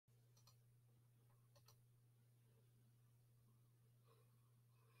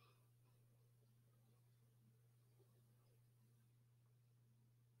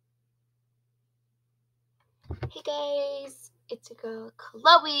Hey guys, it's your girl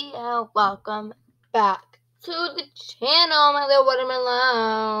Chloe and welcome back to the channel, my little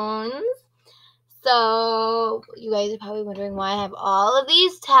watermelons. So, you guys are probably wondering why I have all of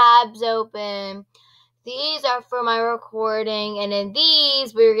these tabs open. These are for my recording, and in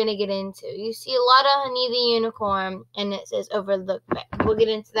these we're going to get into. You see a lot of Honey the Unicorn, and it says Overlook. We'll get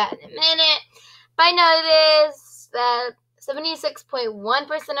into that in a minute. But I noticed that 76.1%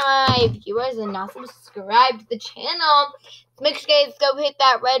 of my viewers are not subscribed to the channel. So make sure you guys go hit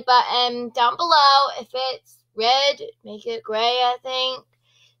that red button down below. If it's red, make it gray, I think.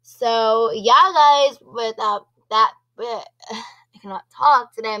 So, yeah, guys, without that, I cannot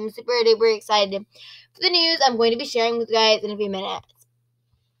talk today. I'm super excited for the news I'm going to be sharing with you guys in a few minutes.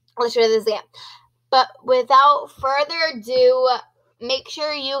 Let's share this again. But without further ado, make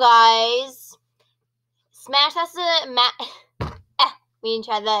sure you guys smash that we can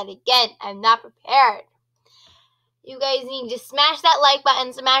try that again. I'm not prepared. You guys need to smash that like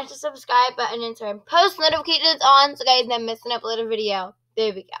button, smash the subscribe button, and turn post notifications on so you guys never miss an uploaded video.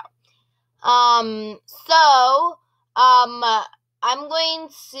 There we go. I'm going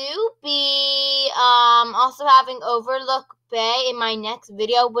to be also having Overlook Bay in my next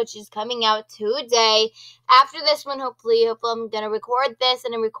video, which is coming out today. After this one, hopefully I'm gonna record this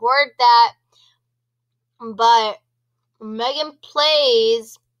and then record that. But Megan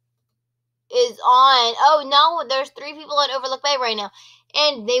Plays is on. Oh no, there's 3 people on Overlook Bay right now,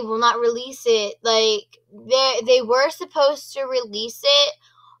 and they will not release it. Like they were supposed to release it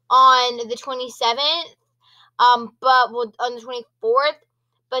on the 27th, but on the 24th,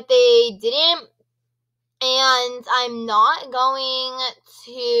 but they didn't. And I'm not going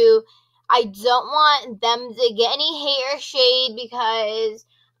to. I don't want them to get any hate or shade because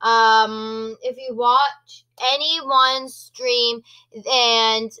if you watch anyone's stream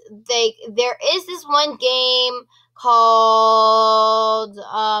and there is this one game called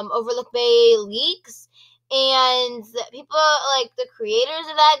Overlook Bay Leaks, and people like the creators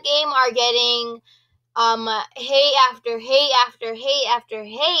of that game are getting hate after hate after hate after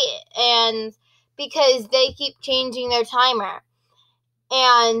hate, and because they keep changing their timer.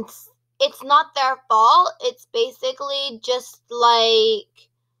 And it's not their fault. It's basically just like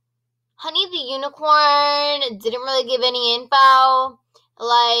Honey the Unicorn didn't really give any info.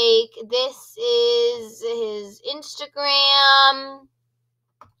 Like, this is his Instagram.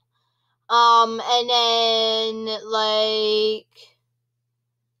 And then, like,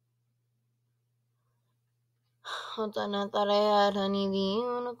 hold on, I thought I had Honey the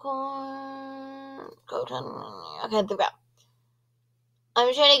Unicorn. Okay, there we go.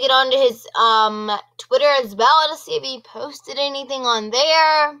 I'm trying to get onto his Twitter as well to see if he posted anything on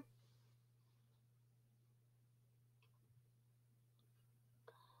there.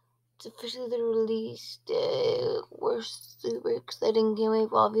 It's officially the release day. We're super exciting. Can't wait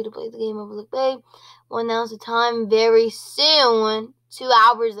for all of you to play the game Overlook Bay. We'll announce the time very soon, 2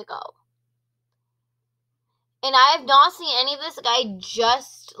 hours ago. And I have not seen any of this. Like, I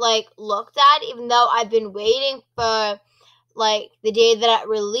just, looked at it, even though I've been waiting for, the day that it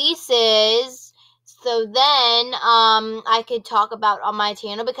releases. So then, I could talk about on my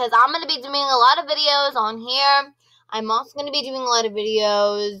channel, because I'm going to be doing a lot of videos on here. I'm also going to be doing a lot of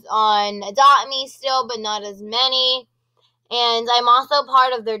videos on Adopt Me still, but not as many. And I'm also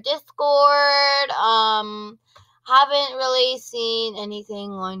part of their Discord. Haven't really seen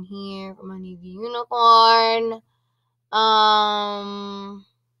anything on here from Honey the Unicorn.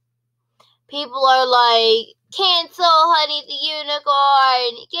 People are like, cancel Honey the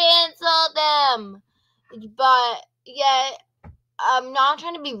Unicorn, cancel them. But yet, I'm not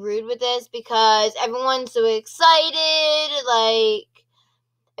trying to be rude with this because everyone's so excited.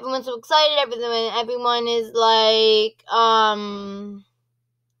 Everyone's so excited. Everyone is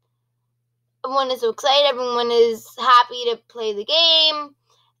everyone is so excited. Everyone is happy to play the game.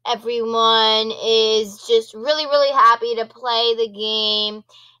 Everyone is just really, really happy to play the game.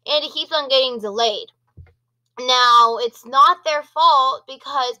 And it keeps on getting delayed. Now, it's not their fault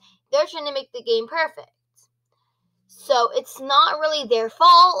because they're trying to make the game perfect. So, it's not really their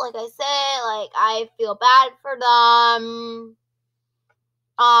fault. Like I said, I feel bad for them.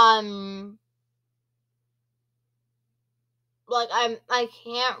 I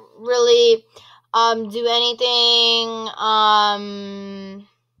can't really, do anything.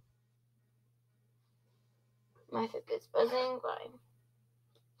 My Fitbit's buzzing. Fine.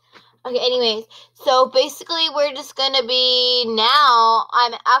 Okay, anyways. So, basically, we're just gonna be now.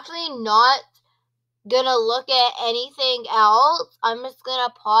 I'm actually not gonna look at anything else. I'm just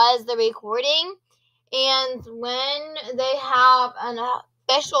gonna pause the recording, and when they have an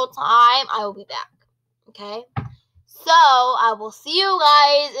official time, I will be back. Okay? So, I will see you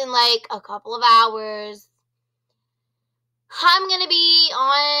guys in like a couple of hours. I'm gonna be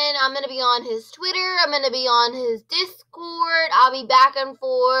on his Twitter, I'm gonna be on his Discord, I'll be back and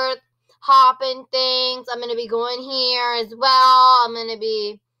forth, hopping things, I'm gonna be going here as well, I'm gonna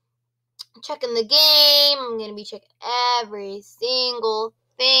be checking the game, I'm gonna be checking every single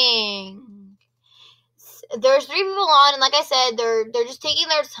thing. There's 3 people on, and like I said, they're just taking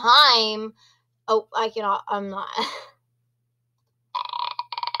their time. Oh, I'm not.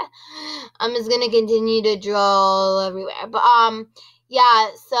 I'm just gonna continue to draw everywhere. But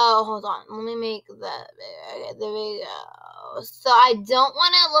yeah, so hold on. Let me make that big. There we go. So I don't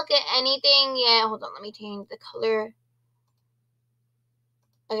wanna look at anything yet. Hold on, let me change the color.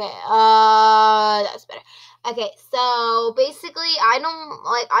 Okay, that's better. Okay, so basically I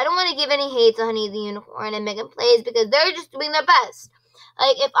don't want to give any hate to Honey the Unicorn and Megan Plays because they're just doing their best.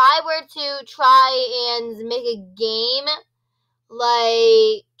 Like, if I were to try and make a game,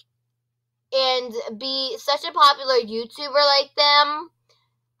 like, and be such a popular YouTuber like them,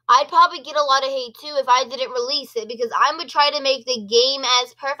 I'd probably get a lot of hate too if I didn't release it, because I would try to make the game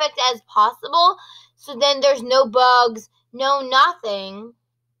as perfect as possible, so then there's no bugs, no nothing,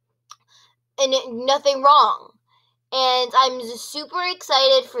 and nothing wrong. And I'm just super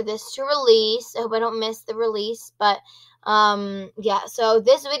excited for this to release. I hope I don't miss the release, but yeah, so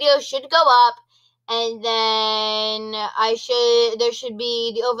this video should go up, and then there should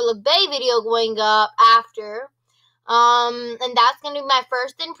be the Overlook Bay video going up after. And that's going to be my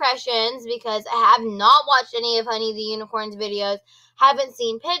first impressions, because I have not watched any of Honey the Unicorn's videos, haven't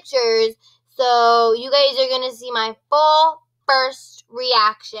seen pictures, so you guys are going to see my full first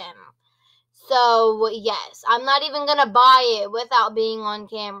reaction. So, yes, I'm not even going to buy it without being on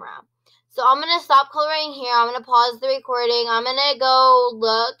camera. So, I'm going to stop coloring here. I'm going to pause the recording. I'm going to go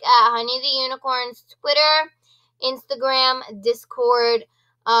look at Honey the Unicorn's Twitter, Instagram, Discord,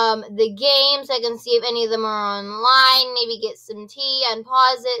 the game, so I can see if any of them are online. Maybe get some tea,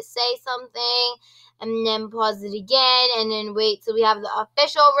 unpause it, say something, and then pause it again, and then wait till we have the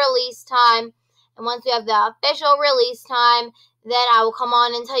official release time. And once we have the official release time, then I will come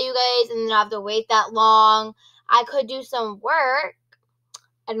on and tell you guys, and then I have to wait that long. I could do some work.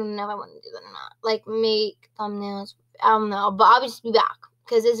 I don't know if I want to do that or not. Like, make thumbnails. I don't know. But I'll just be back,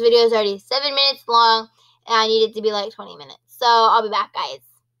 because this video is already 7 minutes long, and I need it to be like 20 minutes. So, I'll be back, guys.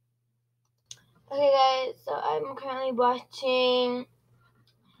 Okay, guys. So, I'm currently watching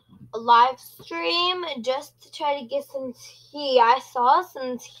a live stream just to try to get some tea. I saw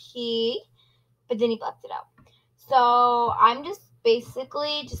some tea, but then he left it out. So, I'm just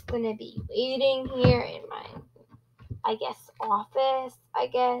basically just going to be waiting here in my, I guess, office. I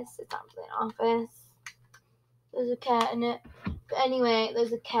guess it's not really an office. There's a cat in it. But anyway,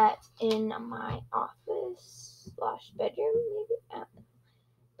 there's a cat in my office / bedroom, maybe. I don't know.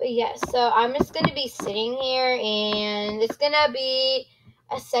 But yeah, so I'm just going to be sitting here, and it's going to be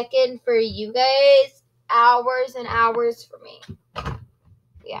a second for you guys, hours and hours for me.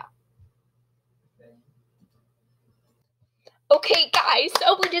 Yeah. Okay, guys,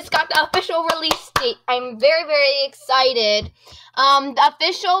 so we just got the official release date. I'm very, very excited. The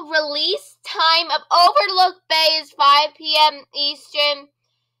official release time of Overlook Bay is 5 p.m. Eastern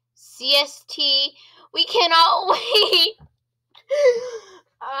CST. We cannot wait.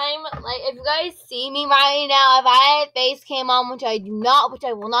 I'm like, if you guys see me right now, if I had face cam on, which I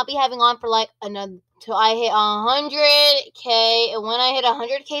will not be having on for like until I hit 100K. And when I hit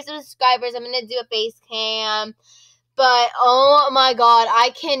 100K subscribers, I'm gonna do a face cam. But, oh my god,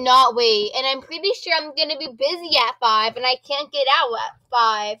 I cannot wait. And I'm pretty sure I'm going to be busy at 5, and I can't get out at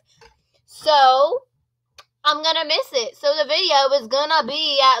 5. So, I'm going to miss it. So, the video is going to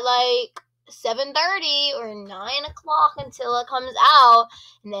be at, like, 7:30 or 9 o'clock until it comes out.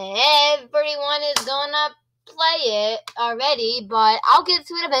 And then everyone is going to play it already. But I'll get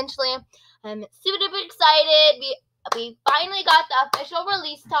to it eventually. I'm super excited. We finally got the official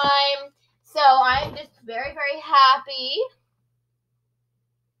release time. So, I'm just very, very happy.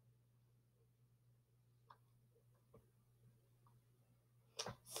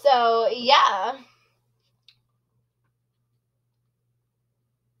 So, yeah.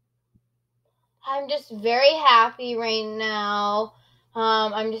 I'm just very happy right now.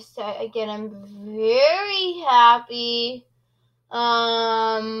 I'm very happy.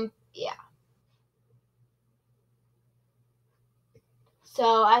 Yeah.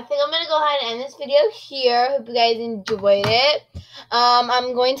 So, I think I'm going to go ahead and end this video here. Hope you guys enjoyed it.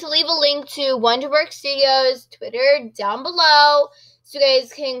 I'm going to leave a link to Wonderwork Studios Twitter down below, so you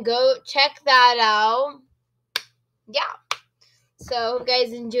guys can go check that out. Yeah. So, hope you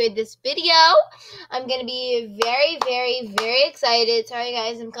guys enjoyed this video. I'm going to be very, very, very excited. Sorry,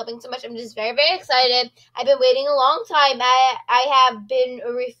 guys, I'm clapping so much. I'm just very, very excited. I've been waiting a long time. I have been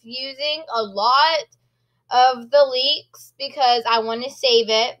refusing a lot of the leaks because I want to save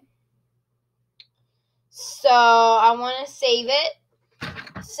it. So, I want to save it.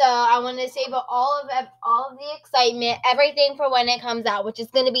 So I want to save all of the excitement, everything for when it comes out, which is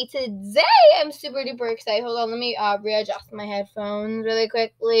going to be today. I'm super duper excited. Hold on, let me readjust my headphones really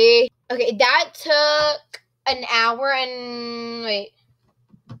quickly. Okay, that took an hour and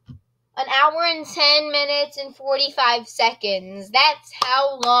 10 minutes and 45 seconds. That's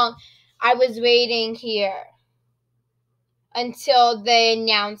how long I was waiting here until they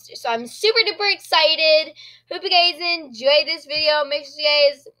announced it. So I'm super duper excited. Hope you guys enjoyed this video. Make sure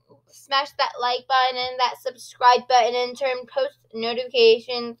you guys smash that like button and that subscribe button and turn post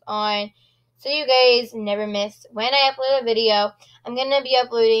notifications on so you guys never miss when I upload a video. I'm going to be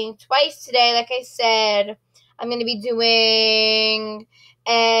uploading twice today. Like I said, I'm going to be doing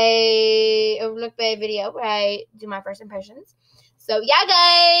a overlook video where I do my first impressions. So yeah,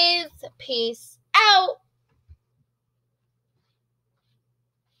 guys, peace out.